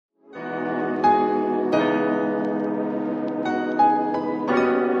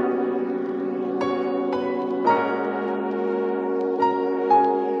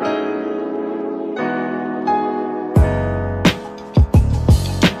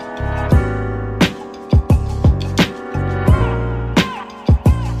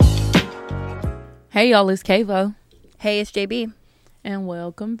Hey y'all, it's Kavo. Hey, it's JB. And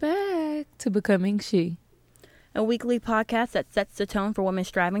welcome back to Becoming She, a weekly podcast that sets the tone for women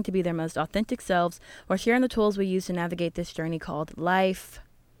striving to be their most authentic selves while sharing the tools we use to navigate this journey called life.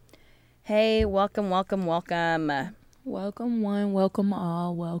 Hey, welcome. Welcome one, welcome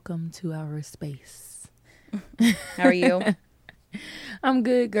all, welcome to our space. How are you? I'm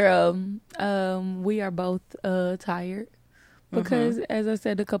good, girl. We are both tired because, as I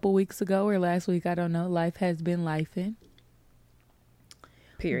said a couple weeks ago or last week, I don't know, life has been lifing.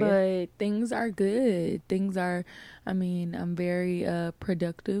 Period. But things are good. I'm very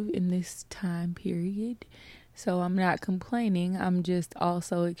productive in this time period. So I'm not complaining. I'm just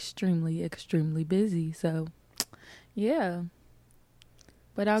also extremely, extremely busy. So, yeah.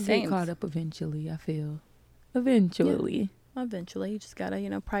 But I'll get caught up eventually, I feel. Eventually. Yeah. Eventually. You just got to,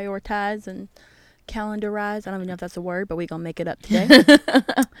 prioritize and calendarize. I don't even know if that's a word, but we're going to make it up today.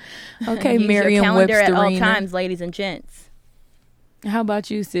 Okay, Use Merriam-Websterina. your calendar at all times, ladies and gents. How about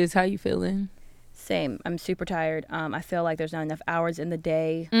you, sis? How you feeling? Same. I'm super tired. I feel like there's not enough hours in the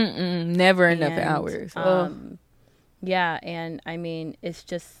day. Never enough hours. Yeah, and I mean, it's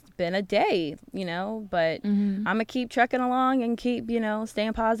just been a day, but I'm going to keep trucking along and keep,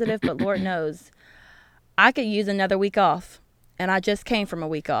 staying positive. But Lord knows, I could use another week off. And I just came from a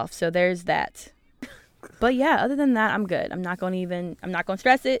week off. So there's that. But yeah, other than that, I'm good. I'm not going to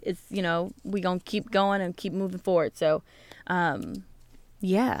stress it. It's, we going to keep going and keep moving forward. So,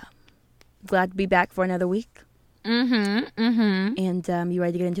 yeah. Glad to be back for another week. And you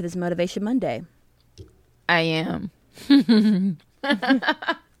ready to get into this Motivation Monday? I am.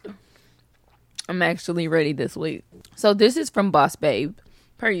 I'm actually ready this week. So this is from Boss Babe,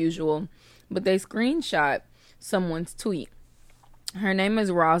 per usual. But they screenshot someone's tweet. Her name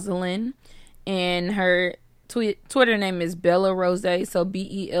is Rosalind. And her Twitter name is Bella Rose. So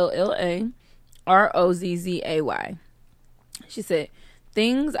BellaRozzay. She said,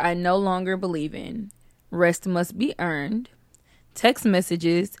 "Things I no longer believe in. Rest must be earned. Text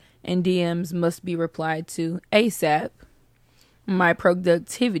messages and DMs must be replied to ASAP. My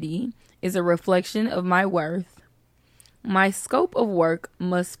productivity is a reflection of my worth. My scope of work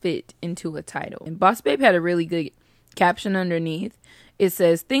must fit into a title." And Boss Babe had a really good caption underneath. It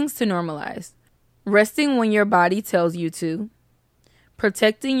says, "Things to normalize. Resting when your body tells you to.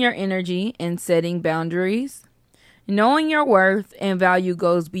 Protecting your energy and setting boundaries. Knowing your worth and value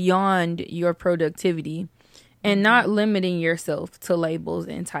goes beyond your productivity, and not limiting yourself to labels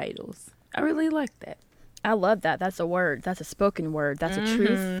and titles." I really like that. I love that. That's a word. That's a spoken word. That's a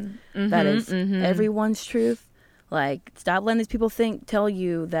truth. That is everyone's truth. Like, stop letting these people tell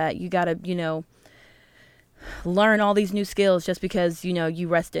you that you got to, learn all these new skills just because, you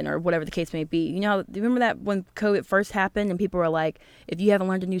rested or whatever the case may be. Remember that when COVID first happened and people were like, if you haven't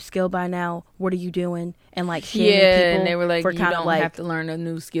learned a new skill by now, what are you doing? And like shaming people and they were like, you don't have to learn a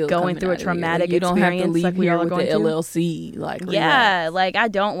new skill. Going through a traumatic experience. You don't have to leave like here with the LLC. Like I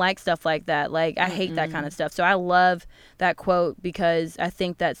don't like stuff like that. Like I hate that kind of stuff. So I love that quote because I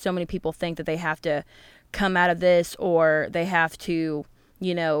think that so many people think that they have to come out of this or they have to,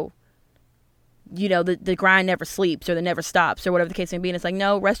 the grind never sleeps or the never stops or whatever the case may be. And it's like,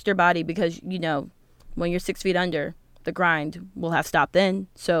 no, rest your body because, when you're 6 feet under, the grind will have stopped then.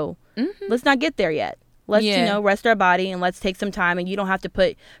 So let's not get there yet. Let's, rest our body and let's take some time. And you don't have to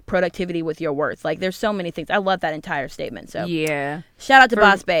put productivity with your worth. Like, there's so many things. I love that entire statement. So yeah, shout out to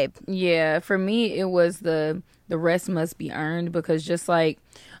Boss Babe. Yeah, for me, it was the rest must be earned because just like,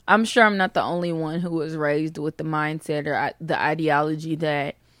 I'm sure I'm not the only one who was raised with the mindset or the ideology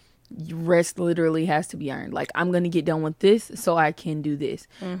that rest literally has to be earned. Like, I'm going to get done with this so I can do this.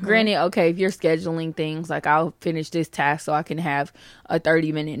 Granted, okay, if you're scheduling things, like I'll finish this task so I can have a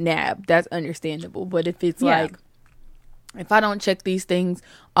 30-minute nap, that's understandable. But if it's like, if I don't check these things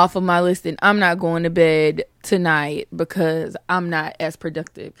off of my list, then I'm not going to bed tonight because I'm not as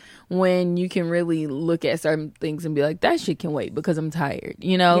productive. When you can really look at certain things and be like, that shit can wait because I'm tired,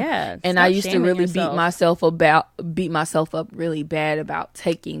 Yeah. And I used to really beat myself up really bad about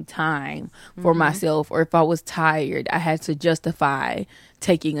taking time for myself. Or if I was tired, I had to justify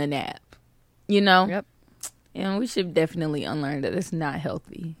taking a nap, Yep. And we should definitely unlearn that it's not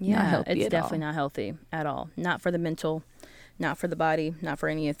healthy. Yeah, not healthy it's at definitely all. not healthy at all. Not for the mental, not for the body, not for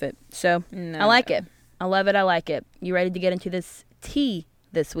any of it. So I like it. I love it. I like it. You ready to get into this tea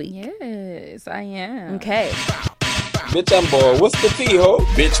this week? Yes, I am. Okay. Bitch, I'm bored. What's the tea, ho?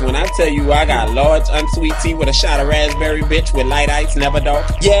 Bitch, when I tell you I got large unsweet tea with a shot of raspberry, bitch, with light ice, never dark.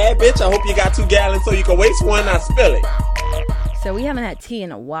 Yeah, bitch, I hope you got 2 gallons so you can waste one, I spill it. So we haven't had tea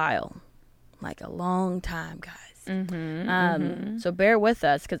in a while. Like a long time, guys. So bear with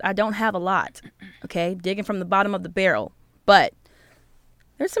us because I don't have a lot. Okay, digging from the bottom of the barrel, but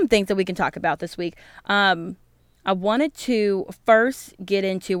there's some things that we can talk about this week. I wanted to first get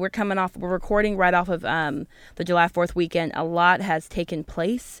into, we're recording right off of the July 4th weekend. A lot has taken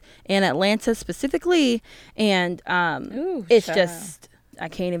place in Atlanta specifically, and it's child. Just, I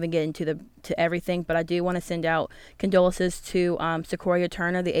can't even get into to everything, but I do want to send out condolences to Sequoia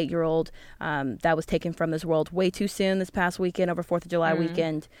Turner, the 8-year-old that was taken from this world way too soon this past weekend, over 4th of July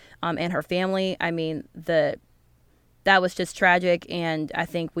weekend, and her family. I mean, that was just tragic, and I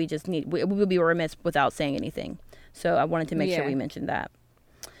think we would be remiss without saying anything. So I wanted to make sure we mentioned that.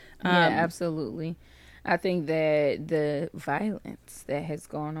 Yeah, absolutely. I think that the violence that has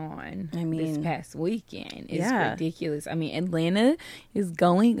gone on this past weekend is ridiculous. I mean, Atlanta is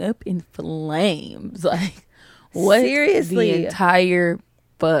going up in flames. Like, what? Seriously? The entire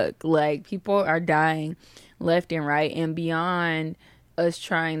fuck. Like, people are dying left and right, and beyond us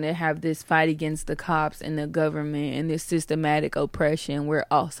trying to have this fight against the cops and the government and this systematic oppression, we're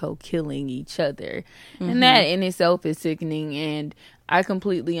also killing each other. And that in itself is sickening. And I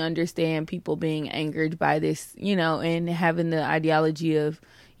completely understand people being angered by this, and having the ideology of,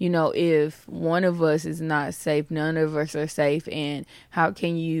 if one of us is not safe, none of us are safe. And how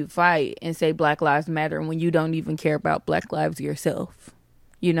can you fight and say Black Lives Matter when you don't even care about Black lives yourself?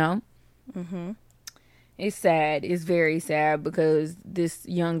 It's sad. It's very sad because this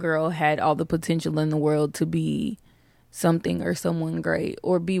young girl had all the potential in the world to be something or someone great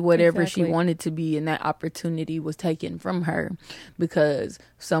or be whatever she wanted to be, and that opportunity was taken from her because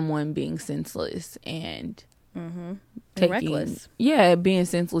someone being senseless and reckless. Yeah, being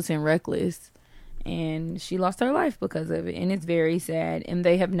senseless and reckless. And she lost her life because of it, and it's very sad. And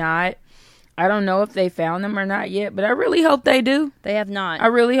they have not... I don't know if they found them or not yet, but I really hope they do. They have not. I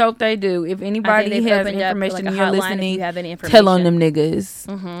really hope they do. If anybody has information and you're listening, tell on them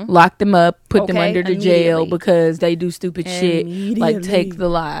niggas. Lock them up, put them under the jail because they do stupid shit like take the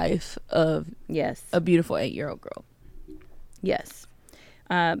life of a beautiful 8-year-old girl. Yes.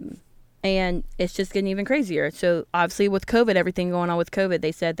 And it's just getting even crazier. So obviously with COVID, everything going on with COVID,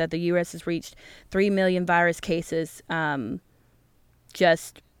 they said that the U.S. has reached 3 million virus cases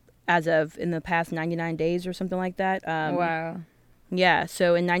just as of in the past 99 days or something like that. Wow. Yeah,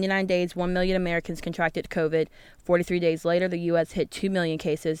 so in 99 days, 1 million Americans contracted COVID. 43 days later, the U.S. hit 2 million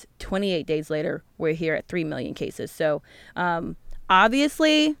cases. 28 days later, we're here at 3 million cases. So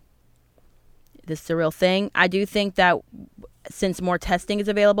obviously, this is a real thing. I do think that since more testing is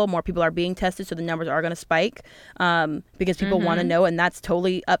available, more people are being tested, so the numbers are going to spike because people want to know, and that's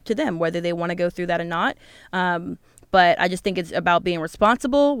totally up to them whether they want to go through that or not. But I just think it's about being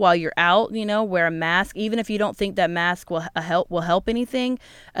responsible while you're out, wear a mask. Even if you don't think that mask will help anything,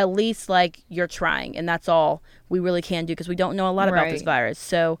 at least like you're trying. And that's all we really can do because we don't know a lot about this virus.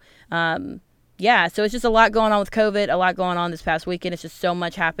 So, so it's just a lot going on with COVID, a lot going on this past weekend. It's just so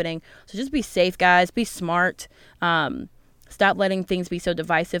much happening. So just be safe, guys. Be smart. Stop letting things be so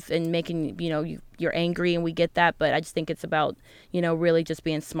divisive and making, you're angry, and we get that. But I just think it's about, really just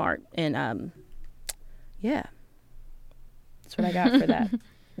being smart. And, that's what I got for that.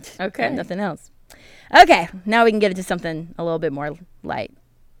 Okay. Nothing else. Okay. Now we can get into something a little bit more light.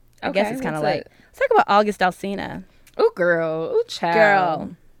 I guess it's kind of light. Let's talk about August Alsina. Oh, girl. Oh, child.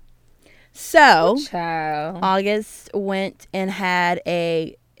 Girl. So, August went and had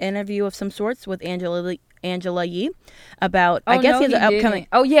a interview of some sorts with Angela Yee about, I guess he's an upcoming.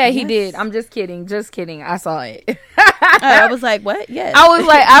 Oh, yeah, he did. I'm just kidding. I saw it. I was like, what? Yes. I was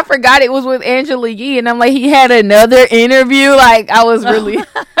like, I forgot it was with Angela Yee. And I'm like, he had another interview. Like, I was really.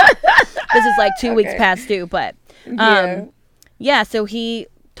 This is like 2 weeks past due. But, so he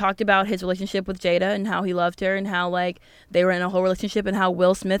talked about his relationship with Jada and how he loved her and how, like, they were in a whole relationship and how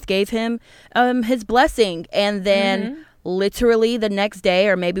Will Smith gave him his blessing. And then literally the next day,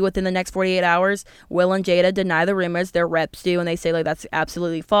 or maybe within the next 48 hours, Will and Jada deny the rumors. Their reps do, and they say, like, that's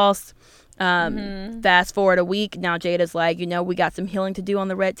absolutely false. Fast forward a week, now Jada's like, we got some healing to do on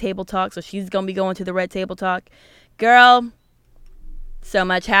the Red Table Talk, so she's gonna be going to the Red Table Talk. Girl, so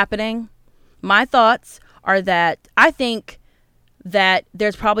much happening. My thoughts are that I think that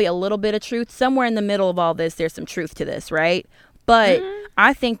there's probably a little bit of truth somewhere in the middle of all this. There's some truth to this, right? But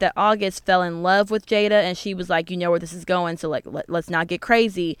I think that August fell in love with Jada, and she was like, where this is going, so like let's not get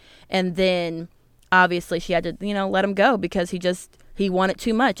crazy. And then obviously she had to let him go because he wanted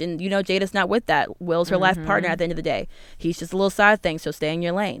too much. And Jada's not with that. Will's her life partner at the end of the day. He's just a little side thing, so stay in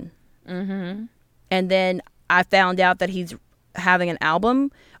your lane. And then I found out that he's having an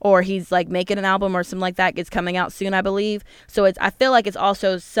album, or he's like making an album or something like that. It's coming out soon, I believe. So I feel like it's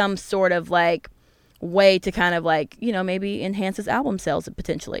also some sort of like way to kind of like, you know, maybe enhance his album sales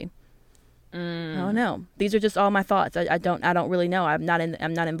potentially. I don't know. These are just all my thoughts. I don't really know. I'm not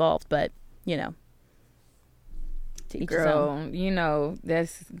involved, but you know. To each his own. Girl, you know,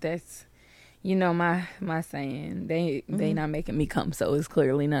 that's you know my saying. They not making me come, so it's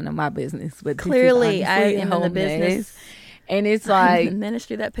clearly none of my business. But clearly I am in the business. And it's like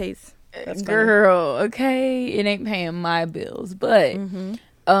ministry that pays. That's girl, okay, it ain't paying my bills, but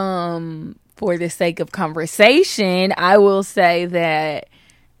for the sake of conversation, I will say that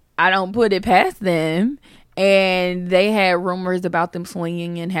I don't put it past them. And they had rumors about them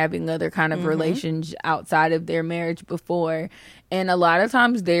swinging and having other kind of relations outside of their marriage before. And a lot of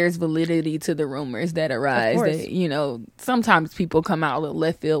times there's validity to the rumors that arise. That, you know, sometimes people come out of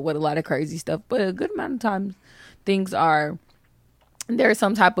left field with a lot of crazy stuff, but a good amount of times there's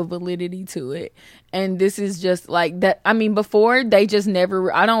some type of validity to it. And this is just like that. I mean, before they just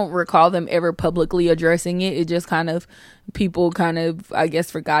never, I don't recall them ever publicly addressing it. It just kind of, people kind of, I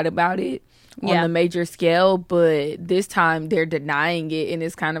guess, forgot about it on the major scale. But this time they're denying it. And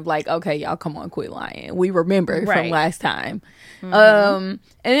it's kind of like, okay, y'all, come on, quit lying. We remember from last time. And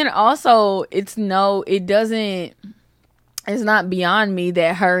then also it's not beyond me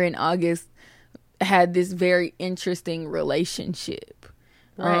that her and August had this very interesting relationship.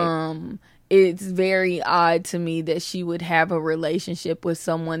 It's very odd to me that she would have a relationship with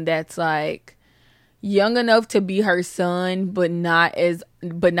someone that's like young enough to be her son, but not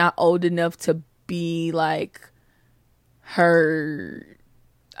old enough to be like her,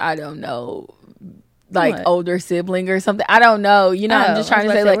 I don't know, like older sibling or something. I don't know. You know, I'm just trying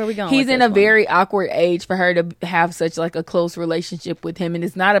to say, like, he's in a very awkward age for her to have such like a close relationship with him. And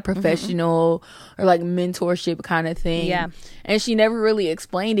it's not a professional or like mentorship kind of thing. Yeah. And she never really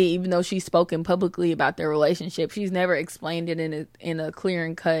explained it, even though she's spoken publicly about their relationship. She's never explained it in a clear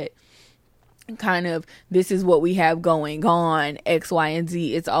and cut kind of, this is what we have going on, X, Y, and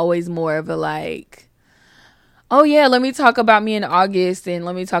Z. It's always more of a like, oh yeah, let me talk about me in August, and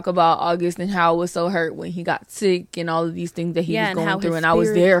let me talk about August and how I was so hurt when he got sick and all of these things that he was going through, and I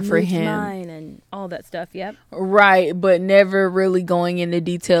was there for him. And all that stuff, yep. Right, but never really going into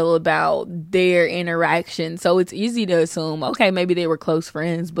detail about their interaction. So it's easy to assume, okay, maybe they were close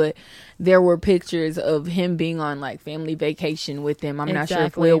friends, but there were pictures of him being on like family vacation with them. I'm not sure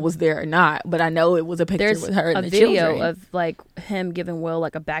if Will was there or not, but I know it was a picture with her and the children. There's a video of like him giving Will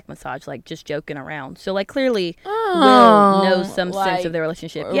like a back massage, like just joking around. So like clearly Will knows some sense of their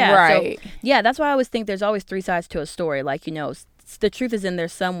relationship. Yeah, right. So, yeah, that's why I always think there's always three sides to a story. Like, you know, the truth is in there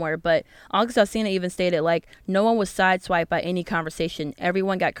somewhere. But August Alsina even stated like no one was sideswiped by any conversation.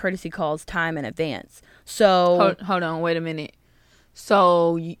 Everyone got courtesy calls time in advance. So hold on, wait a minute.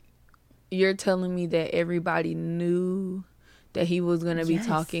 So you're telling me that everybody knew that he was going to be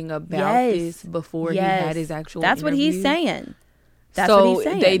talking about this before he had his actual That's interview? What he's saying. That's so what he's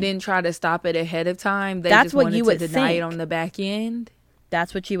saying. They didn't try to stop it ahead of time. That's just wanted to deny it on the back end.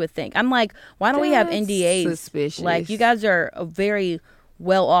 That's what you would think. I'm like, why don't we have NDAs? Suspicious. Like, you guys are a very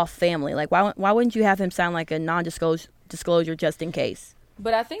well-off family. Like, why wouldn't you have him sign like a non-disclosure just in case?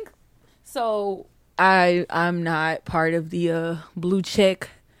 But I think so. I'm not part of the blue check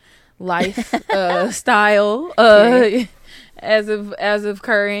life style as of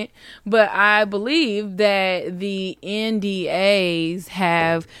current, but I believe that the NDAs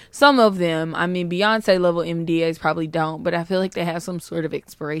have, some of them, I mean Beyonce level NDAs probably don't, but I feel like they have some sort of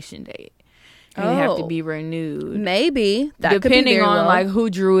expiration date and they have to be renewed, maybe that depending could be on like who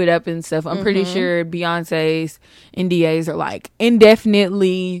drew it up and stuff. I'm pretty sure Beyonce's NDAs are like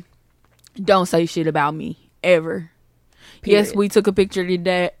indefinitely, don't say shit about me ever. Period. Yes, we took a picture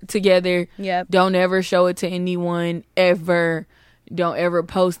together. Yep. Don't ever show it to anyone ever. Don't ever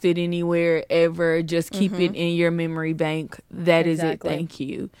post it anywhere ever. Just keep it in your memory bank. That is it. Thank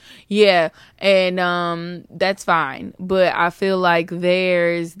you. Yeah, and that's fine. But I feel like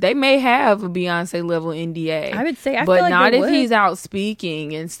they may have a Beyonce level NDA. I would say, but feel like not if he's out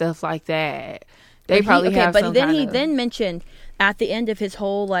speaking and stuff like that. They probably have. But then he then mentioned at the end of his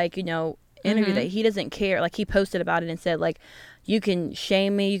whole like, you know, interview that he doesn't care. Like, he posted about it and said like, you can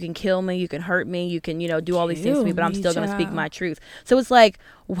shame me, you can kill me, you can hurt me, you can, you know, do all these things to me, but I'm still going to speak my truth. So it's like,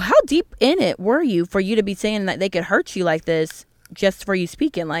 how deep in it were you for you to be saying that they could hurt you like this just for you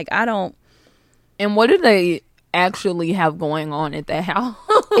speaking? Like, I don't. And what do they actually have going on at that house?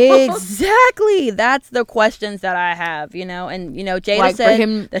 Exactly. That's the questions that I have, you know. And, you know, Jada like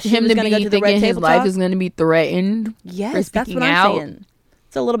said that she was going to go to the Red Table his life is going to be threatened. Yes, that's what I'm saying.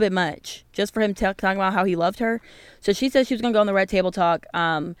 It's a little bit much just for him talking about how he loved her. So she said she was going to go on the Red Table Talk.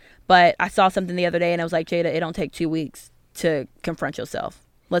 But I saw something the other day and I was like, Jada, it don't take 2 weeks to confront yourself.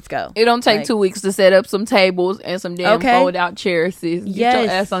 Let's go. It don't take Like, 2 weeks to set up some tables and some damn Okay. fold out chairs, sis. Get Yes.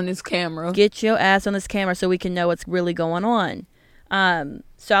 your ass on this camera. Get your ass on this camera so we can know what's really going on.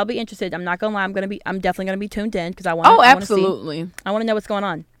 So I'll be interested. I'm not gonna lie. I'm definitely gonna be tuned in because I want. Oh, absolutely. I want to know what's going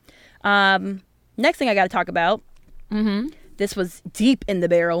on. Next thing I got to talk about. Mm-hmm. This was deep in the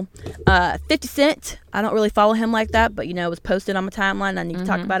barrel. 50 Cent. I don't really follow him like that, but it was posted on my timeline. I need to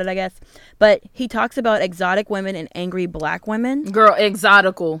talk about it, I guess. But he talks about exotic women and angry black women. Girl,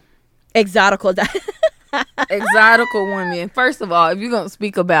 exotical. Exotical. Exotical women. First of all, if you're going to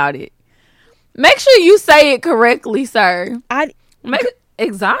speak about it, make sure you say it correctly, sir. Make it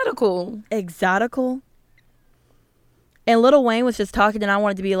exotical. Exotical. And Lil Wayne was just talking, and I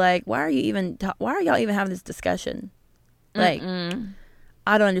wanted to be like, why are y'all even having this discussion? Like,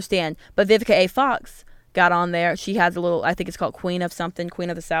 I don't understand. But Vivica A. Fox got on there. She has a little, I think it's called Queen of something, Queen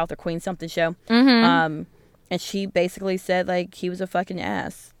of the South or Queen something show. And she basically said, like, he was a fucking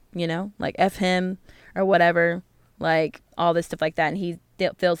ass, like F him or whatever, like all this stuff like that. And he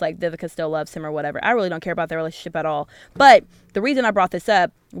feels like Vivica still loves him or whatever. I really don't care about their relationship at all. But the reason I brought this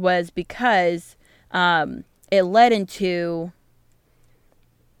up was because it led into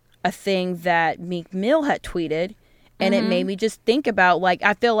a thing that Meek Mill had tweeted. And it made me just think about, like,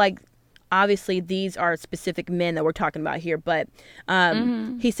 I feel like obviously these are specific men that we're talking about here. But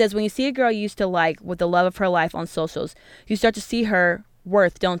he says, when you see a girl you used to like with the love of her life on socials, you start to see her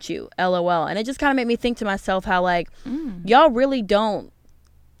worth, don't you? LOL. And it just kind of made me think to myself how, like, y'all really don't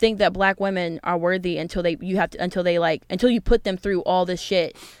think that black women are worthy until you put them through all this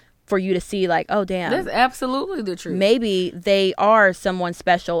shit for you to see, like, oh damn, That's absolutely the truth. maybe they are someone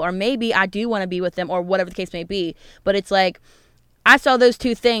special, or maybe I do want to be with them, or whatever the case may be. But it's like, I saw those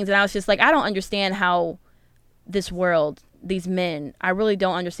two things and I was just like, I don't understand how this world, these men, I really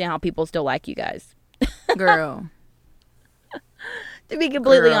don't understand how people still like you guys. Girl. To be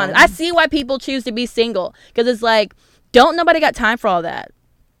completely honest, I see why people choose to be single, because it's like, don't nobody got time for all that.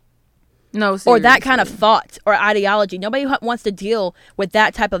 No, seriously. Or that kind of thought or ideology. Nobody wants to deal with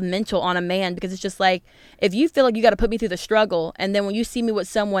that type of mental on a man, because it's just like, if you feel like you got to put me through the struggle, and then when you see me with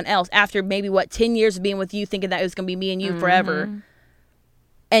someone else after maybe 10 years of being with you, thinking that it was going to be me and you forever,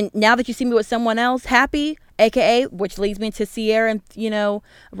 and now that you see me with someone else happy, aka, which leads me to Sierra and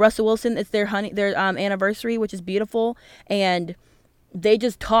Russell Wilson, it's their anniversary, which is beautiful, and they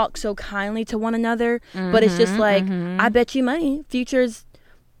just talk so kindly to one another. But it's just like, I bet you money Future's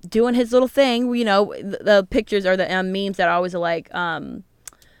doing his little thing, the pictures or the memes that are always like,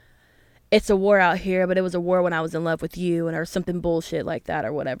 it's a war out here, but it was a war when I was in love with you, or something bullshit like that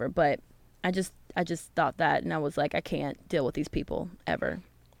or whatever. But I just thought that, and I was like, I can't deal with these people ever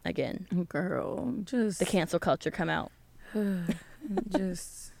again. Girl, just The cancel culture come out.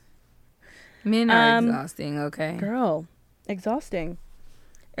 just men are exhausting, okay? Girl, exhausting.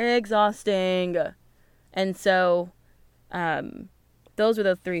 And so, those were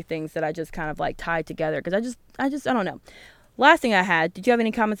the three things that I just kind of like tied together, because I don't know. Last thing I had, did you have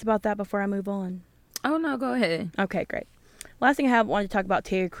any comments about that before I move on? Oh no, go ahead. Okay, great. Last thing I wanted to talk about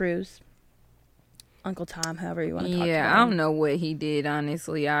Terry Crews, Uncle Tom, however you want to talk about him. I don't know what he did,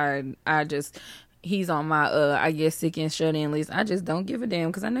 honestly. He's on my I guess sick and shut in list. I just don't give a damn,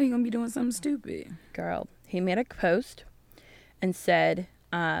 because I know he's gonna be doing something stupid. Girl, he made a post and said,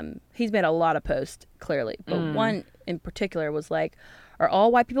 he's made a lot of posts, clearly, but one in particular was like, are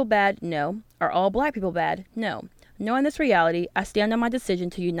all white people bad? No. Are all black people bad? No. Knowing this reality, I stand on my decision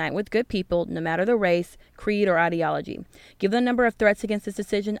to unite with good people, no matter the race, creed, or ideology. Given the number of threats against this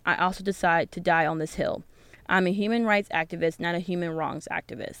decision, I also decide to die on this hill. I'm a human rights activist, not a human wrongs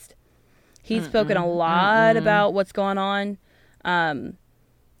activist. He's spoken a lot about what's going on.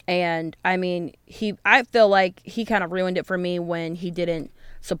 And I mean, I feel like he kind of ruined it for me when he didn't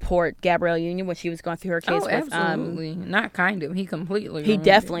support Gabrielle Union when she was going through her case. Absolutely. Not kind of. He completely He ruined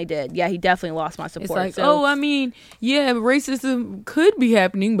definitely it. did. Yeah, he definitely lost my support. It's like, racism could be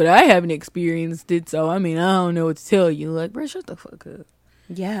happening, but I haven't experienced it, so I don't know what to tell you. Like, bro, shut the fuck up.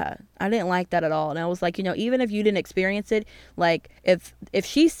 Yeah, I didn't like that at all. And I was like, even if you didn't experience it, like, if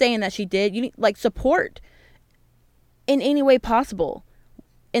she's saying that she did, you need, like, support in any way possible.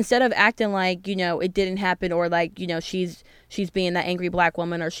 Instead of acting like, it didn't happen, or like, she's being that angry black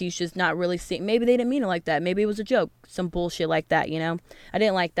woman, or she's just not really seeing, maybe they didn't mean it like that. Maybe it was a joke, some bullshit like that, I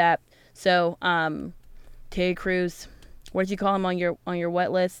didn't like that. So, Terry Crews, what did you call him on your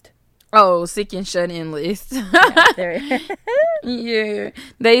wet list? Oh, sick and shut in list. Yeah,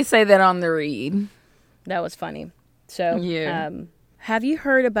 they say that on the read. That was funny. So, yeah. Have you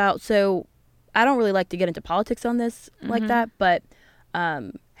heard about, so I don't really like to get into politics on this like that, but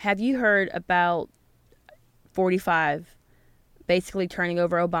have you heard about 45 basically turning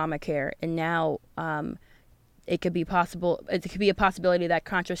over Obamacare, and now it could be possible. It could be a possibility that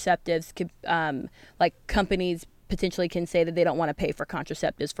contraceptives could, like companies potentially can say that they don't want to pay for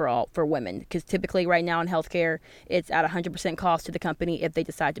contraceptives for women, because typically right now in healthcare it's at 100% cost to the company if they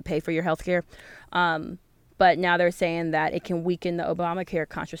decide to pay for your healthcare. But now they're saying that it can weaken the Obamacare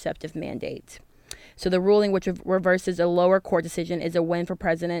contraceptive mandate. So the ruling, which reverses a lower court decision, is a win for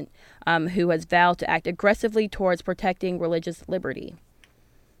President who has vowed to act aggressively towards protecting religious liberty.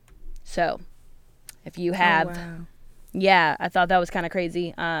 So if you have, yeah, I thought that was kind of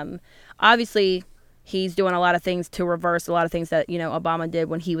crazy. Obviously, he's doing a lot of things to reverse a lot of things that, Obama did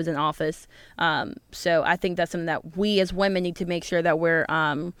when he was in office. So I think that's something that we as women need to make sure that we're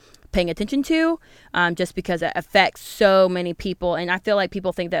paying attention to, just because it affects so many people. And I feel like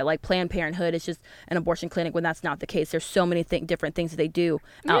people think that like Planned Parenthood is just an abortion clinic when that's not the case. There's so many different things that they do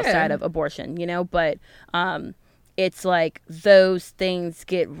outside of abortion, but it's like those things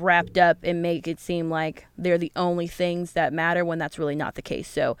get wrapped up and make it seem like they're the only things that matter when that's really not the case.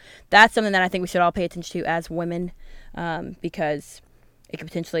 So that's something that I think we should all pay attention to as women, because it could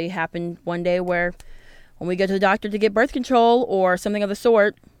potentially happen one day where when we go to the doctor to get birth control or something of the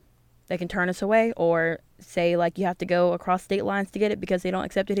sort, they can turn us away or say like you have to go across state lines to get it because they don't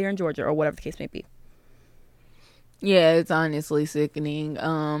accept it here in Georgia or whatever the case may be. Yeah, it's honestly sickening.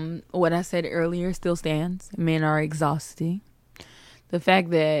 What I said earlier still stands. Men are exhausting. The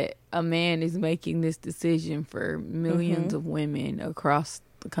fact that a man is making this decision for millions of women across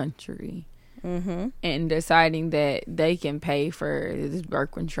the country and deciding that they can pay for this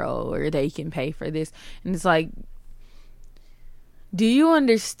birth control or they can pay for this. And it's like, do you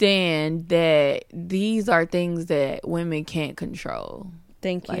understand that these are things that women can't control?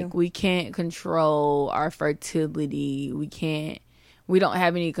 Thank you. Like, we can't control our fertility. We don't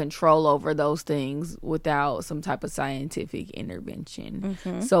have any control over those things without some type of scientific intervention.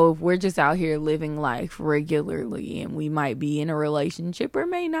 So if we're just out here living life regularly and we might be in a relationship or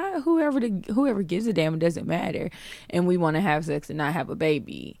may not, whoever gives a damn, it doesn't matter, and we want to have sex and not have a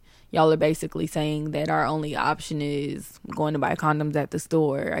baby, y'all are basically saying that our only option is going to buy condoms at the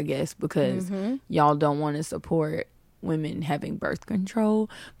store, I guess, because y'all don't want to support women having birth control.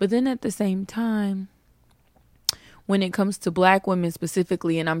 But then at the same time, when it comes to black women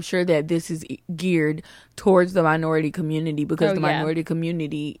specifically, and I'm sure that this is geared towards the minority community because minority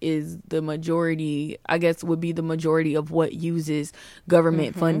community is the majority, I guess would be the majority of what uses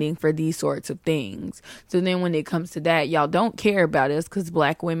government funding for these sorts of things. So then when it comes to that, y'all don't care about us because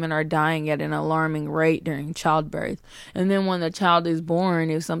black women are dying at an alarming rate during childbirth. And then when the child is born,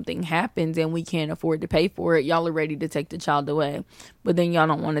 if something happens and we can't afford to pay for it, y'all are ready to take the child away. But then y'all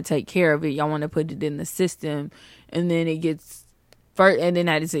don't want to take care of it. Y'all want to put it in the system. And then it gets, and then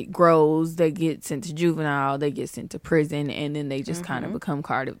as it grows, they get sent to juvenile, they get sent to prison, and then they just kind of become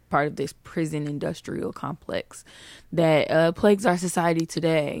part of this prison industrial complex that plagues our society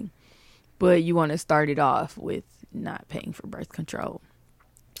today. But you want to start it off with not paying for birth control.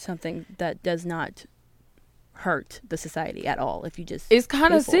 Something that does not hurt the society at all if you just It's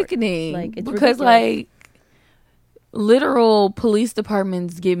kind of sickening. Like, it's because, ridiculous. like, literal police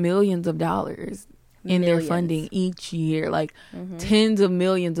departments get millions of dollars in their funding each year, like tens of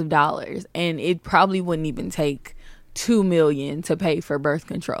millions of dollars, and it probably wouldn't even take $2 million to pay for birth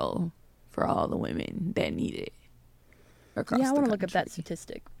control for all the women that need it across I want to look up that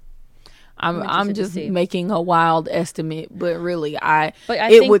statistic. I'm just making a wild estimate, but really it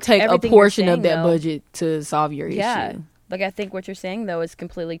think would take a portion of that though, budget to solve your issue. Like, I think what you're saying though is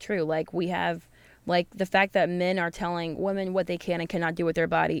completely true. Like, we have, like, the fact that men are telling women what they can and cannot do with their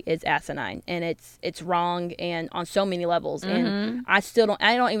body is asinine, and it's wrong, and on so many levels. And I don't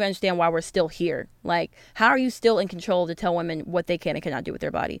even understand why we're still here. Like, how are you still in control to tell women what they can and cannot do with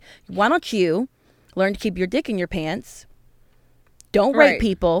their body? Why don't you learn to keep your dick in your pants? Don't rape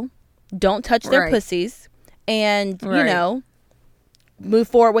people. Don't touch their pussies, and move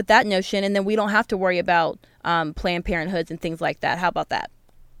forward with that notion, and then we don't have to worry about Planned Parenthoods and things like that. How about that?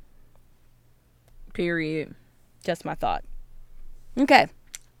 Period. Just my thought. Okay.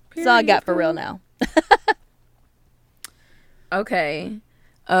 That's all I got for real now. Okay.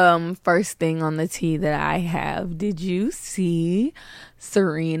 First thing on the tea that I have. Did you see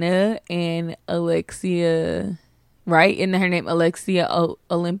Serena and Alexia, right? Isn't her name Alexia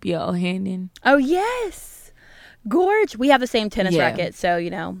Olympia Ohanen? Oh, yes. Gorge. We have the same tennis racket, so,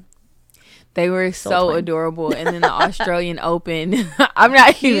 They were so adorable. And then the Australian Open, I'm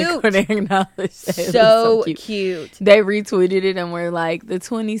not even going to acknowledge that. So cute. They retweeted it and were like, the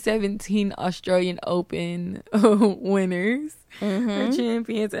 2017 Australian Open winners or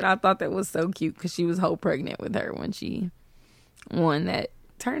champions. And I thought that was so cute because she was whole pregnant with her when she won that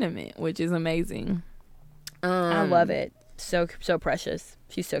tournament, which is amazing. I love it. So precious.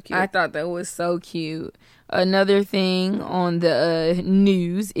 She's so cute. I thought that was so cute. Another thing on the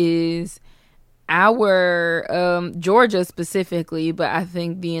news is our Georgia specifically, but I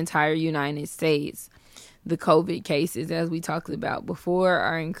think the entire United States, the COVID cases, as we talked about before,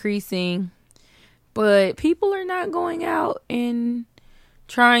 are increasing. But people are not going out and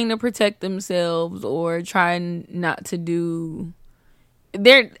trying to protect themselves or trying not to do...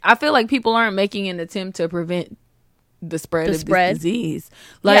 I feel like people aren't making an attempt to prevent the spread of this disease.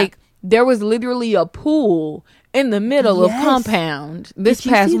 Like, there was literally a pool in the middle of compound this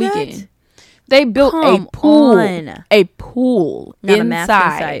past weekend. That? They built a pool not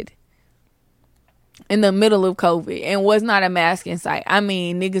inside in the middle of COVID, and was not a mask in sight. I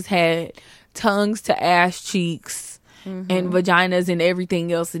mean, niggas had tongues to ass cheeks and vaginas and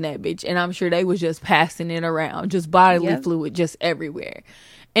everything else in that bitch, and I'm sure they was just passing it around, just bodily fluid just everywhere.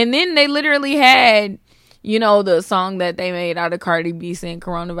 And then they literally had, you know, the song that they made out of Cardi B saying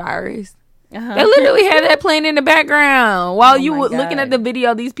coronavirus. They literally had that playing in the background while you were looking at the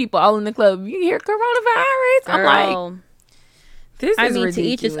video of these people all in the club. You hear coronavirus? Girl. I'm like, this is ridiculous. To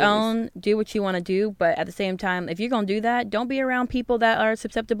each his own. Do what you want to do, but at the same time, if you're gonna do that, don't be around people that are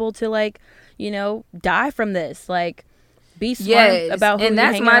susceptible to, like, you know, die from this. Like, be smart about who you're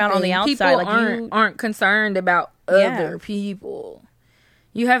hanging around on the outside. People aren't concerned about other people.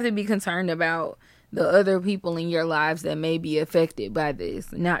 You have to be concerned about the other people in your lives that may be affected by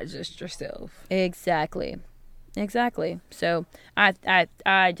this, not just yourself. Exactly. So I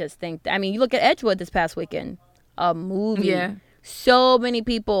just think, I mean, you look at Edgewood this past weekend, a movie. Yeah. So many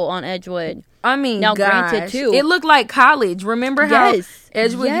people on Edgewood. I mean, now granted too, it looked like college. Remember how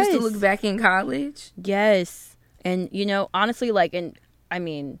Edgewood used to look back in college? Yes. And, you know, honestly, like, and I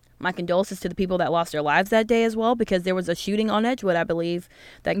mean, my condolences to the people that lost their lives that day as well, because there was a shooting on Edgewood, I believe,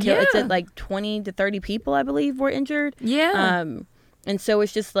 that killed. It said like 20 to 30 people, I believe, were injured. Yeah. And so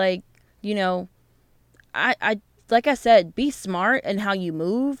it's just like, you know, I like I said, be smart in how you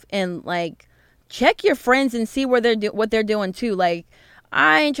move, and like check your friends and see where what they're doing too. Like,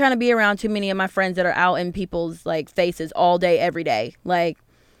 I ain't trying to be around too many of my friends that are out in people's like faces all day, every day. Like,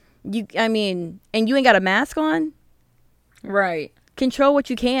 I mean, and you ain't got a mask on, right? Control what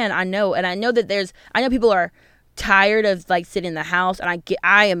you can. I know that I know people are tired of like sitting in the house, and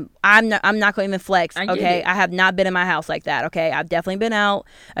I'm not going to even flex. Okay, I have not been in my house like that. Okay, I've definitely been out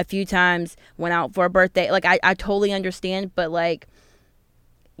a few times, went out for a birthday. Like, I totally understand, but like,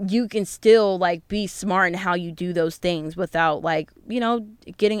 you can still like be smart in how you do those things without, like, you know,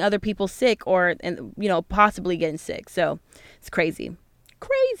 getting other people sick or, and you know, possibly getting sick. So it's craziness.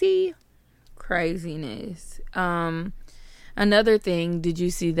 Another thing, did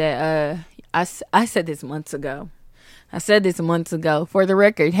you see that I said this months ago. For the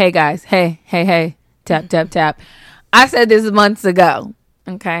record, hey guys, hey, tap, tap, tap. I said this months ago.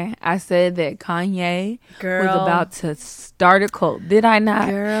 Okay, I said that Kanye was about to start a cult. Did I not?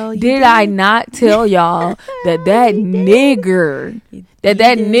 Girl, did I not tell y'all that nigger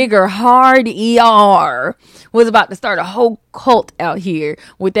hard ER was about to start a whole cult out here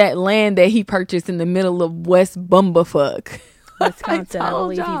with that land that he purchased in the middle of West Bumblefuck, Wisconsin? I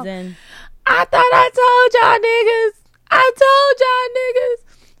believe he's in. I thought I told y'all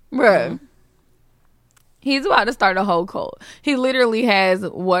niggas. Bruh. He's about to start a whole cult. He literally has,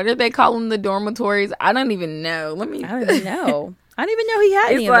 what are they calling the dormitories? I don't even know. I don't even know. I didn't even know he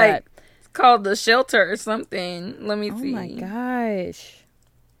had any of that. It's called the shelter or something. Let me see. Oh my gosh.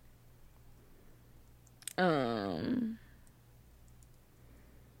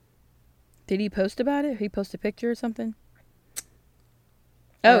 Did he post about it? He post a picture or something?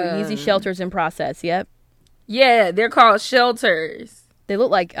 Oh, Yeezy shelters in process. Yep. Yeah, they're called shelters. They look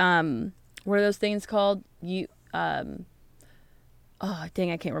like what are those things called? Oh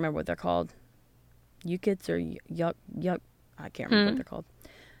dang, I can't remember what they're called. Yukits or yuck. I can't remember what they're called.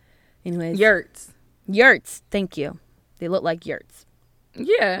 Anyways, yurts. Thank you. They look like yurts.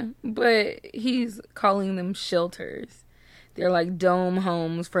 Yeah, but he's calling them shelters. They're like dome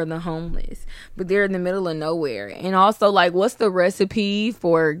homes for the homeless, but they're in the middle of nowhere. And also, like, what's the recipe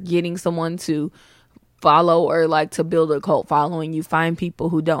for getting someone to follow or like to build a cult following? You find people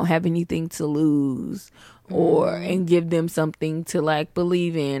who don't have anything to lose, and give them something to like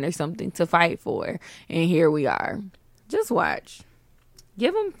believe in or something to fight for. And here we are. Just watch.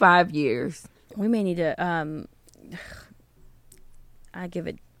 Give them 5 years. We may need to I give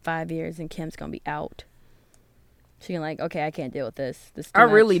it 5 years and Kim's gonna be out. She's like, okay, I can't deal with this. I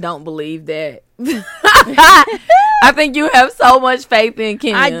really don't believe that. I think you have so much faith in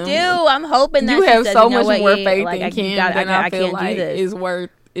Kim. I do. I'm hoping that you she have says, so you know much what, more yeah, faith like, in Kim I than I feel can't like do this. is worth.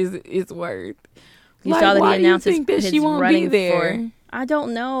 It's worth. You Like, saw that why he do you announced think that his she won't be running there? for. I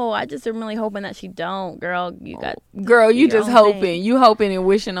don't know. I just am really hoping that she don't. Girl, you got. Girl, you your just own hoping. thing. You hoping and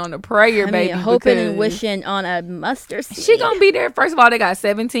wishing on a prayer, I baby. mean, hoping and because wishing on a mustard seed. she gonna be there. First of all, they got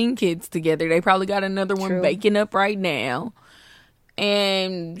 17 kids together. They probably got another one True. baking up right now.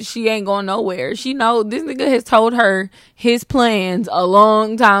 And she ain't going nowhere. She know this nigga has told her his plans a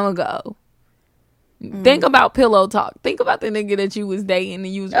long time ago. Think about pillow talk. Think about the nigga that you was dating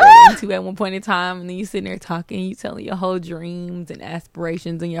and you was relating to at one point in time, and then you sitting there talking, you telling your whole dreams and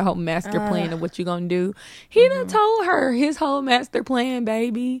aspirations and your whole master plan of what you gonna do. He done told her his whole master plan,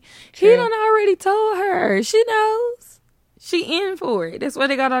 baby. He True. done already told her. She knows. She in for it. That's why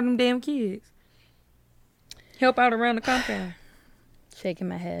they got all them damn kids. Help out around the compound. Shaking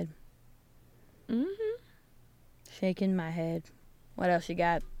my head. Shaking my head. What else you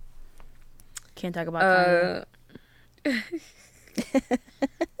got? Can't talk about Kanye.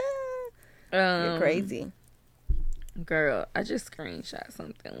 You're crazy. Girl, I just screenshot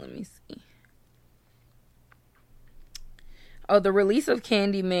something. Let me see. Oh, the release of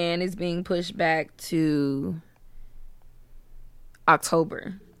Candyman is being pushed back to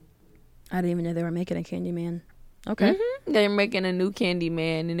October. I didn't even know they were making a Candyman. Okay. They're making a new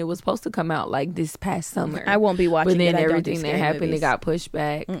Candyman, and it was supposed to come out like this past summer. I won't be watching but then it. I don't do everything that scary happened, movies. it got pushed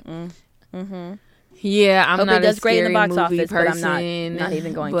back. Yeah, I'm Hope not it does a great in scary the box movie office, but I'm person, not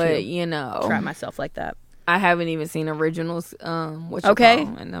even going but, to you know, try myself like that. I haven't even seen originals. Okay.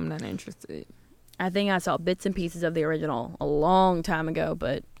 And I'm not interested. I think I saw bits and pieces of the original a long time ago,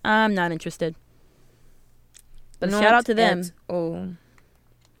 but I'm not interested. But shout out to them.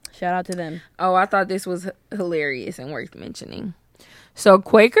 Shout out to them. Oh, I thought this was hilarious and worth mentioning. So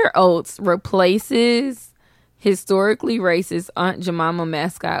Quaker Oats replaces historically racist Aunt Jemima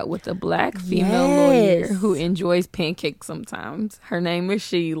mascot with a black female lawyer who enjoys pancakes sometimes. Her name is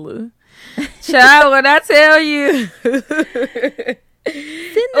Sheila. Child, what I tell you? Send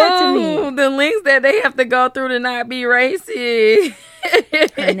that to me. The links that they have to go through to not be racist.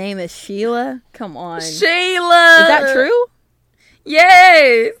 Her name is Sheila. Come on. Sheila. Is that true?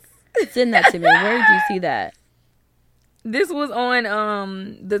 Yes. Send that to me. Where did you see that? This was on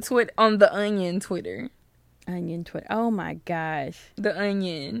the Onion Twitter. Onion Twitter. Oh my gosh. The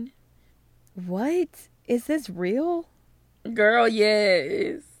Onion. What? Is this real? Girl,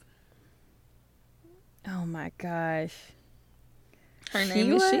 yes. Oh my gosh. Her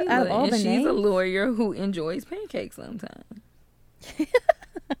name is Sheila, out of all and the she's names? a lawyer who enjoys pancakes sometimes.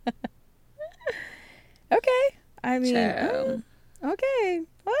 Okay. I mean, Child. okay.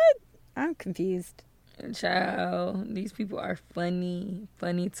 What? I'm confused. Child, these people are funny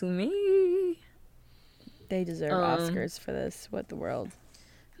to me. They deserve Oscars for this. What the world?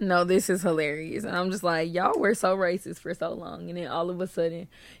 No, this is hilarious. And I'm just like, y'all were so racist for so long. And then all of a sudden,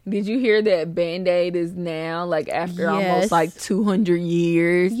 did you hear that Band-Aid is now, like, after almost, like, 200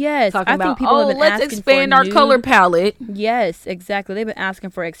 years? Yes. Talking I about, think people have been let's asking expand for our new- color palette. Yes, exactly. They've been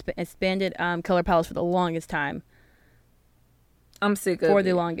asking for expanded color palettes for the longest time. I'm sick of For it.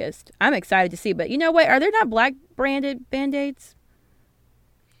 the longest. I'm excited to see. But you know what? Are there not black branded Band-Aids?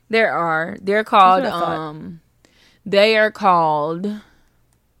 There are. They're called, That's what I thought. they are called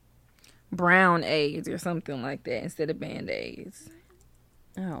brown aids or something like that instead of Band-Aids.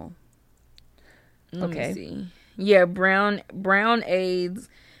 Oh. Let Okay. me see. Yeah, brown aids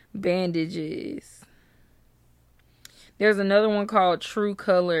bandages. There's another one called True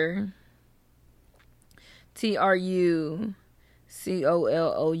Color.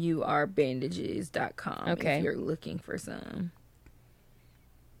 TRUCOLOUR bandages.com. Okay. If you're looking for some.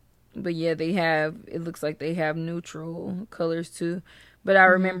 But yeah, it looks like they have neutral colors too. But I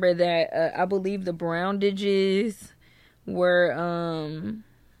remember that I believe the browndages were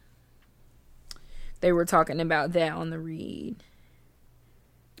they were talking about that on the read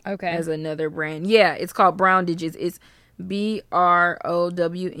Okay. as another brand. Yeah, it's called Browndages. It's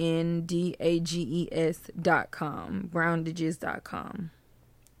BROWNDAGES.com. Browndages.com.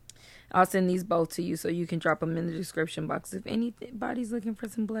 I'll send these both to you so you can drop them in the description box if anybody's looking for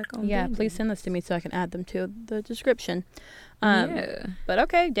some black on. Yeah, Band-Aids. please send this to me so I can add them to the description. Yeah. But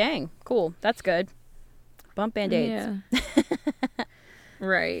okay, dang. Cool. That's good. Bump Band-Aids. Yeah.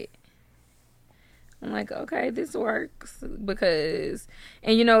 Right. I'm like, okay, this works because,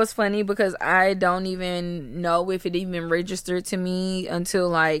 and you know, it's funny because I don't even know if it even registered to me until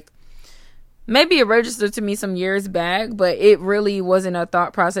like, maybe it registered to me some years back, but it really wasn't a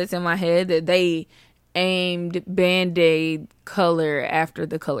thought process in my head that they aimed Band-Aid color after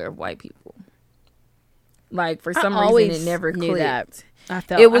the color of white people. Like, for some always reason, it never knew clicked.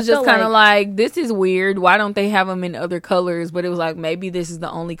 that. It was just kind of like, this is weird. Why don't they have them in other colors? But it was like, maybe this is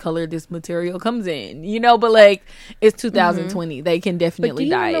the only color this material comes in, you know? But like, it's 2020. They can definitely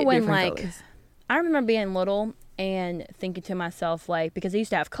dye it different colors. I remember being little and thinking to myself, like, because they used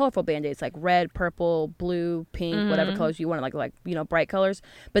to have colorful Band-Aids, like red, purple, blue, pink, whatever colors you wanted, like you know, bright colors.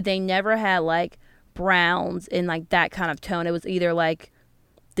 But they never had like browns in like that kind of tone. It was either like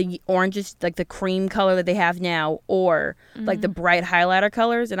the oranges, like the cream color that they have now, or like the bright highlighter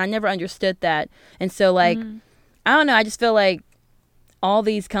colors. And I never understood that. And so like, I don't know, I just feel like all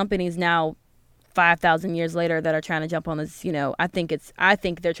these companies now, 5,000 years later, that are trying to jump on this, you know, I think they're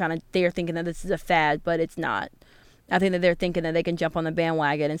thinking that this is a fad, but it's not. I think that they're thinking that they can jump on the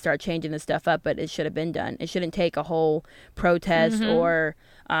bandwagon and start changing this stuff up, but it should have been done. It shouldn't take a whole protest or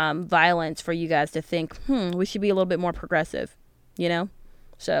violence for you guys to think, we should be a little bit more progressive, you know?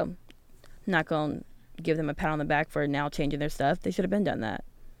 So, I'm not going to give them a pat on the back for now changing their stuff. They should have been done that.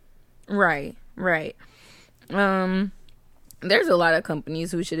 Right. There's a lot of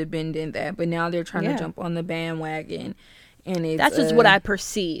companies who should have been doing that, but now they're trying to jump on the bandwagon, and that's just what I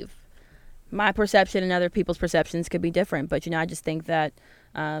perceive. My perception and other people's perceptions could be different, but you know, I just think that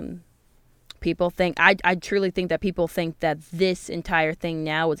people think, I truly think that people think that this entire thing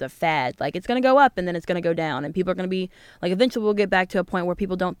now is a fad. Like, it's going to go up and then it's going to go down, and people are going to be like, eventually we'll get back to a point where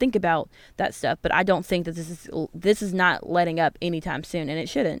people don't think about that stuff. But I don't think that this is not letting up anytime soon, and it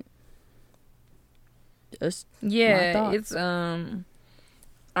shouldn't. Just it's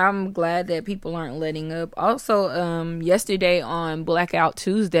I'm glad that people aren't letting up. Also, yesterday on Blackout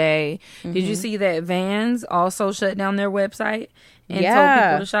Tuesday, did you see that Vans also shut down their website and told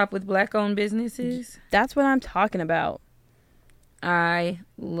people to shop with Black-owned businesses? That's what I'm talking about. I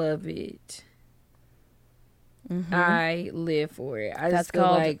love it. I live for it. That's feel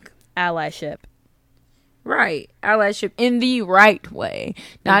called like allyship. Right. Allyship in the right way.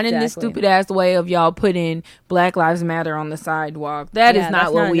 Not in this stupid ass way of y'all putting Black Lives Matter on the sidewalk. That is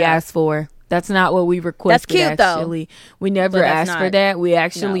not what we asked for. That's not what we requested. That's cute, actually. We never asked for that. We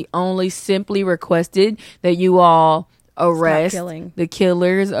actually only simply requested that you all arrest the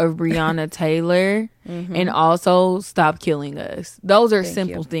killers of Breonna Taylor and also stop killing us. Those are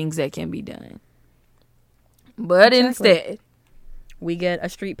simple things that can be done. But instead, we get a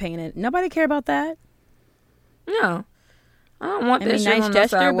street painted. Nobody care about that. No, I don't want that shit nice on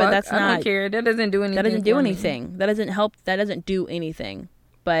gesture, the sidewalk. but that's not. I don't care. That doesn't do anything. That doesn't do anything. That doesn't help. That doesn't do anything.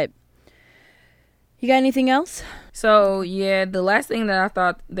 But you got anything else? So yeah, the last thing that I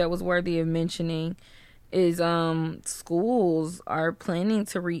thought that was worthy of mentioning is schools are planning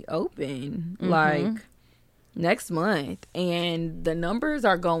to reopen like next month, and the numbers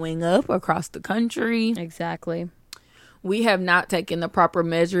are going up across the country. Exactly. We have not taken the proper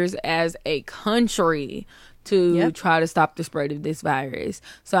measures as a country to try to stop the spread of this virus.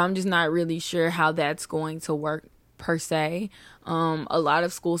 So I'm just not really sure how that's going to work per se. A lot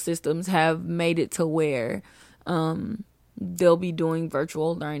of school systems have made it to where they'll be doing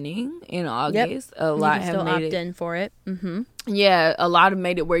virtual learning in August. A lot have made opt in for it. Yeah, a lot have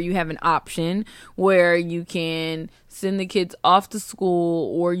made it where you have an option where you can send the kids off to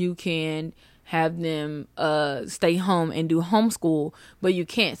school, or you can have them stay home and do homeschool, but you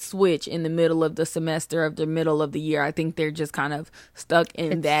can't switch in the middle of the semester of the middle of the year. I think they're just kind of stuck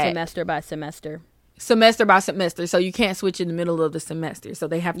in that semester by semester. So you can't switch in the middle of the semester. So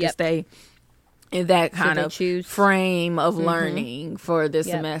they have to stay in that kind of frame of learning for the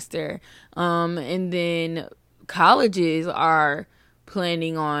semester. And then colleges are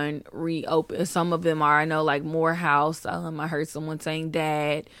planning on reopen. Some of them are, I know, like Morehouse. I heard someone saying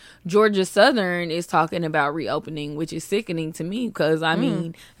that. Georgia Southern is talking about reopening, which is sickening to me because I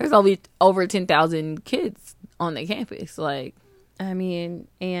mean, there's over 10,000 kids on the campus. Like, I mean,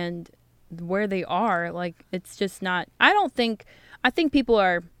 and where they are, like, it's just not. I think people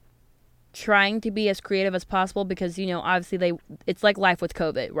are trying to be as creative as possible because, you know, obviously it's like life with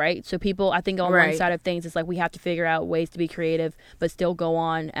COVID, right? So people, I think on one side of things, it's like we have to figure out ways to be creative but still go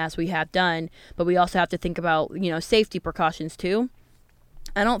on as we have done. But we also have to think about, you know, safety precautions too.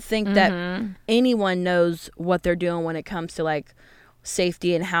 I don't think that anyone knows what they're doing when it comes to like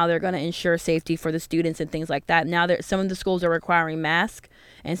safety and how they're going to ensure safety for the students and things like that. Now some of the schools are requiring masks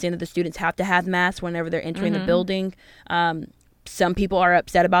and saying that the students have to have masks whenever they're entering the building. Some people are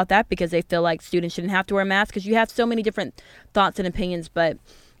upset about that because they feel like students shouldn't have to wear masks because you have so many different thoughts and opinions. But,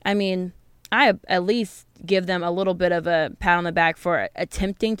 I mean, I at least give them a little bit of a pat on the back for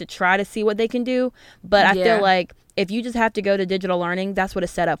attempting to try to see what they can do. But I feel like if you just have to go to digital learning, that's what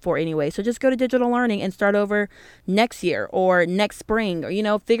it's set up for anyway. So just go to digital learning and start over next year or next spring or, you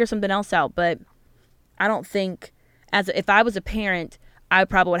know, figure something else out. But I don't think if I was a parent, I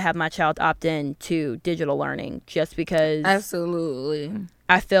probably would have my child opt in to digital learning just because. Absolutely.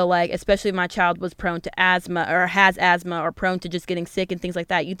 I feel like, especially if my child was prone to asthma or has asthma or prone to just getting sick and things like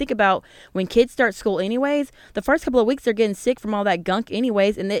that. You think about when kids start school anyways, the first couple of weeks they're getting sick from all that gunk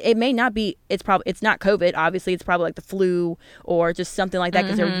anyways. And it may not be, it's not COVID. Obviously, it's probably like the flu or just something like that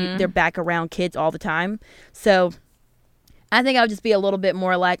because they're back around kids all the time. So I think I would just be a little bit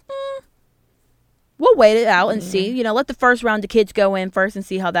more like, we'll wait it out and see. You know, let the first round of kids go in first and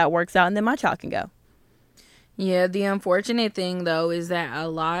see how that works out. And then my child can go. Yeah, the unfortunate thing though is that a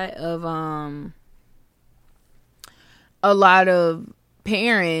lot of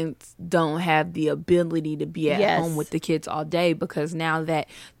parents don't have the ability to be at home with the kids all day because now that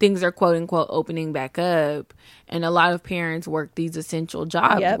things are quote unquote opening back up, and a lot of parents work these essential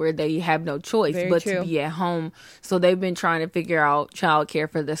jobs where they have no choice to be at home. So they've been trying to figure out childcare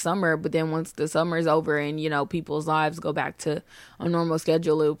for the summer, but then once the summer's over and, you know, people's lives go back to a normal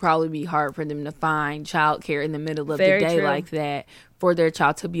schedule, it would probably be hard for them to find childcare in the middle of the day like that for their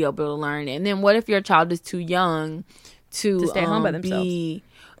child to be able to learn. And then what if your child is too young to stay home by themselves,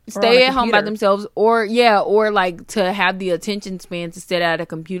 stay at home by themselves, or like to have the attention span to sit at a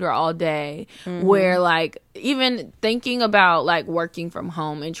computer all day, where like even thinking about like working from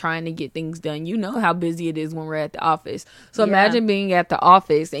home and trying to get things done, you know how busy it is when we're at the office. So imagine being at the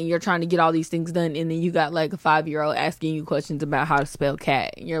office and you're trying to get all these things done, and then you got like a 5-year-old asking you questions about how to spell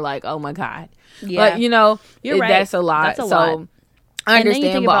cat, and you're like, oh my god. But you know, you're right. That's a lot. I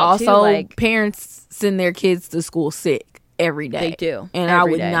understand, but also parents send their kids to school sick every day. They do, and I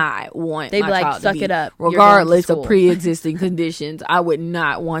would not want my child suck to be, it up, regardless of pre-existing conditions. I would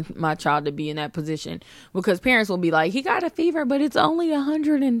not want my child to be in that position because parents will be like, "He got a fever, but it's only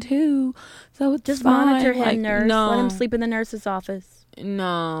 102, so it's just fine. Monitor him, like, nurse. No. Let him sleep in the nurse's office."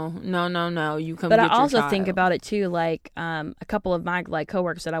 No. You come. But get I also your child. think about it too. Like a couple of my like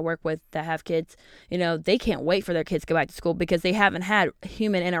coworkers that I work with that have kids, you know, they can't wait for their kids to go back to school because they haven't had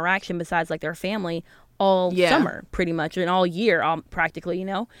human interaction besides like their family all summer, pretty much, and all year, practically, you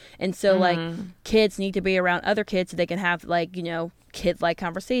know. And so like kids need to be around other kids so they can have like, you know, kid-like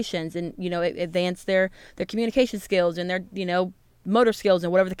conversations and, you know, advance their communication skills and their, you know, motor skills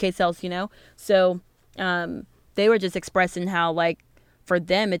and whatever the case else, you know. So they were just expressing how like for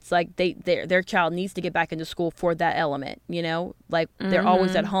them it's like their child needs to get back into school for that element, you know, like they're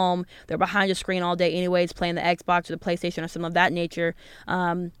always at home, they're behind a screen all day anyways, playing the Xbox or the PlayStation or something of that nature,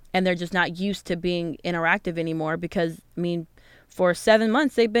 and they're just not used to being interactive anymore because I mean for 7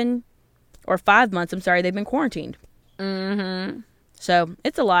 months they've been, or 5 months, I'm sorry, they've been quarantined. So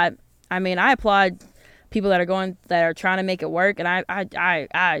it's a lot. I mean, I applaud people that are trying to make it work, and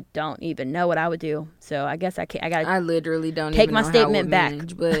I don't even know what I would do. So I guess I literally don't take my statement back.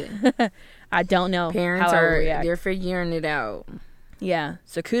 But I don't know. Parents they're figuring it out. Yeah.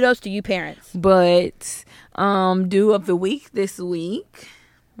 So kudos to you parents. But do of the week this week.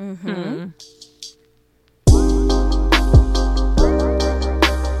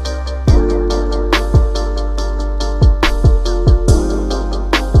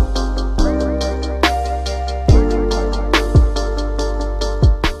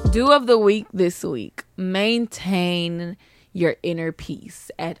 Do of the week this week. Maintain your inner peace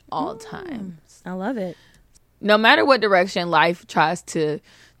at all times. I love it. No matter what direction life tries to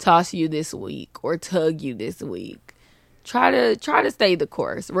toss you this week or tug you this week, try to stay the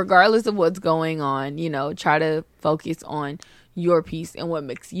course, regardless of what's going on. You know, try to focus on your peace and what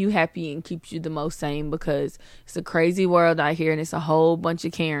makes you happy and keeps you the most sane, because it's a crazy world out here and it's a whole bunch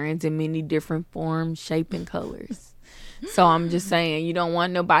of Karens in many different forms, shape, and colors. So I'm just saying, you don't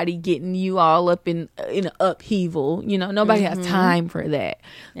want nobody getting you all up in an upheaval. You know, nobody has time for that.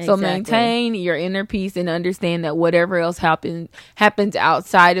 Exactly. So maintain your inner peace and understand that whatever else happens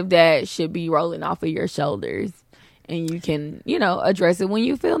outside of that should be rolling off of your shoulders. And you can, you know, address it when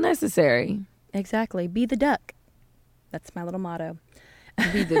you feel necessary. Exactly. Be the duck. That's my little motto.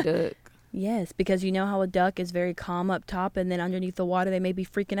 Be the duck. Yes, because you know how a duck is very calm up top and then underneath the water they may be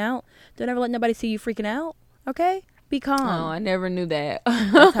freaking out. Don't ever let nobody see you freaking out. Okay? Be calm. Oh, I never knew that.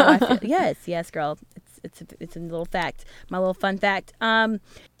 That's how I feel. Yes, girl. It's a little fact. My little fun fact.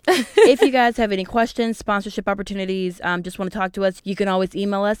 If you guys have any questions, sponsorship opportunities, just want to talk to us, you can always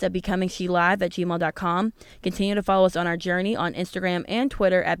email us at becomingshe@gmail.com. Continue to follow us on our journey on Instagram and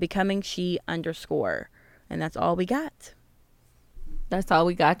Twitter at becomingshe_. And that's all we got. That's all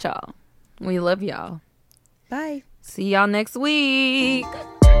we got, y'all. We love y'all. Bye. See y'all next week.